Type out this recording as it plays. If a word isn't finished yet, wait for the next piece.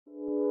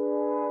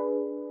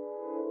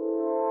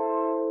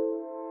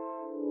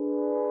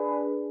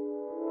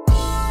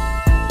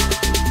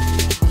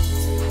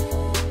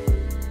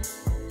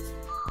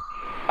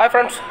Hi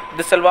friends,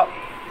 this is Selva.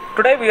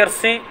 Today we are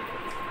see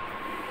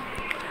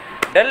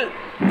Dell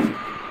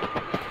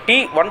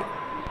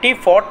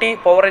T40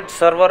 PowerEdge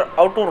server,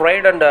 how to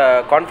write and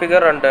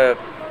configure and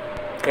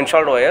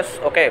install OS.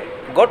 Okay,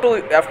 go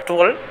to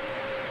F12,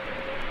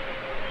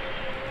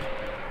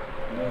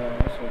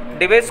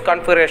 device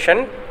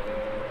configuration,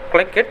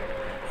 click it.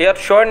 Here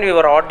shown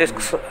your hard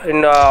disks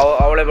in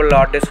available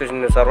hard disks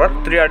in the server.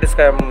 3 hard disks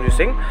I am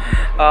using.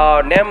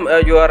 Name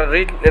your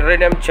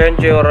rename, change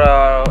your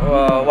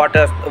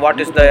what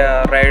is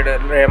the RAID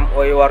name,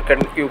 or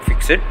can you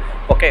fix it?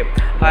 Okay,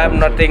 I am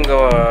nothing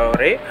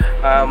worry.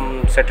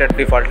 Set it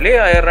defaultly.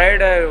 I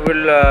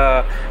will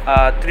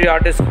 3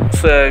 hard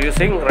disks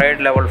using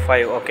RAID level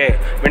 5. Okay,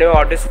 minimum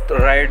hard disk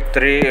RAID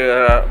 3,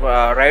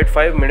 RAID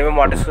 5, minimum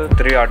hard disk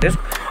 3 hard disk.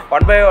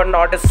 One by one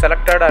hard disk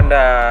selected and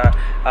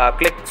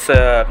clicks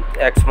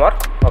X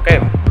mark. Okay,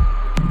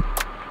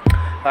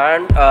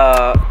 and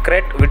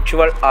create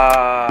virtual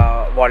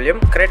volume,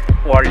 create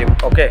volume.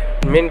 Okay,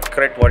 mean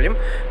create volume.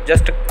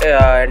 Just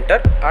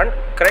enter and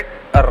create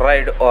a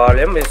RAID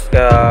volume is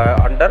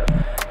under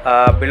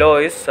below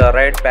is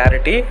RAID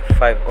parity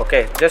 5.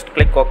 Okay, just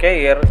click OK.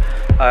 Here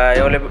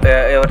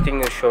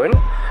everything is showing.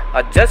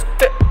 Just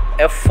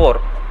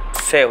F4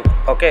 save.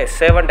 Okay,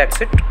 save and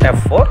exit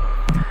F4.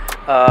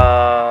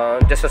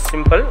 Just a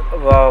simple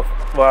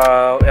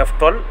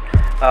F12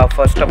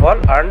 first of all,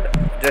 and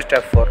just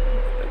F4.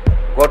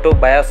 Go to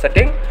BIOS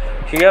setting.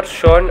 Here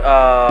shown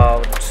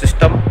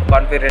system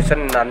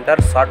configuration under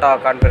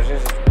SATA configuration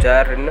is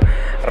there in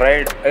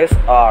RAID is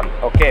on.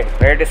 Okay,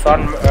 RAID is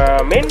on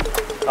mean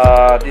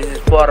this is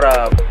for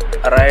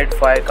RAID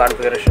 5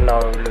 configuration now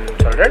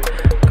installed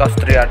because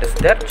 3 hard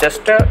disks there.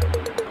 Just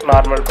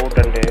normal boot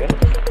and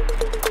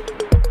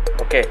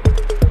okay.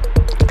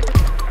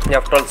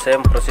 F12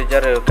 same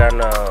procedure, you can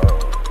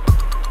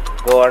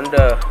go and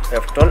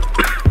F12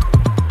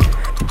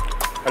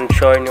 and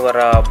show in your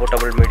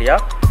bootable media.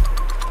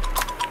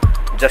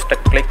 Just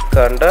click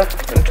and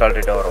install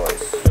it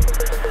otherwise.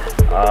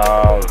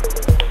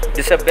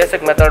 This is a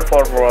basic method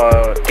for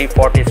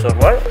T40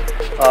 server.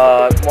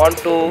 Want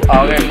to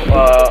again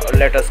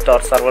latest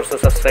servers,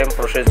 is the same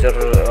procedure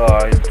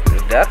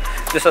is there.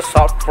 This is a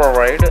software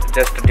RAID,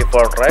 just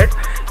default RAID.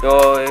 So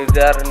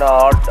there in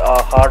a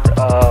hard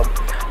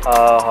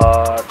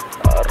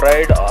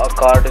RAID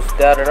card is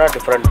there in a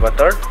different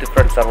method,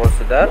 different servers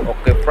is there.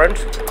 Okay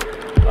friends,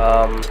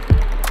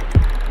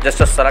 just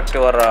select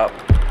your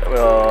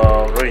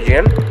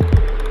region,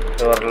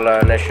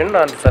 your nation,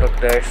 and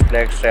select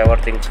next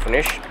everything's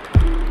finished.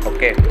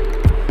 Okay,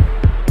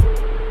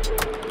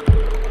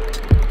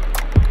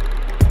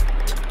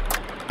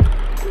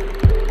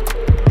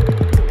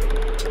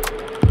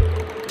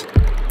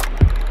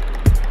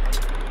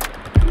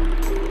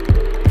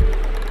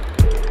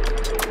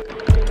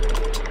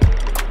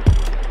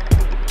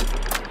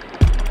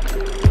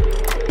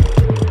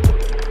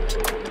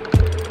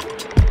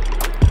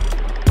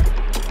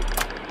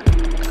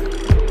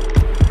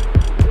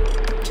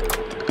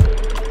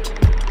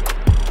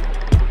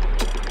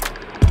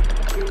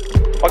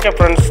 okay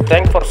friends,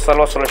 thanks for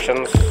Salva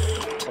Solutions.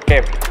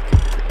 Okay,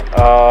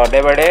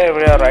 day by day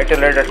we are IT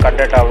related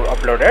content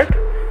uploaded.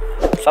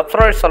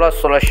 Subscribe Salva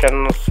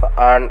Solutions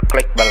and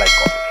click bell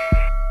icon.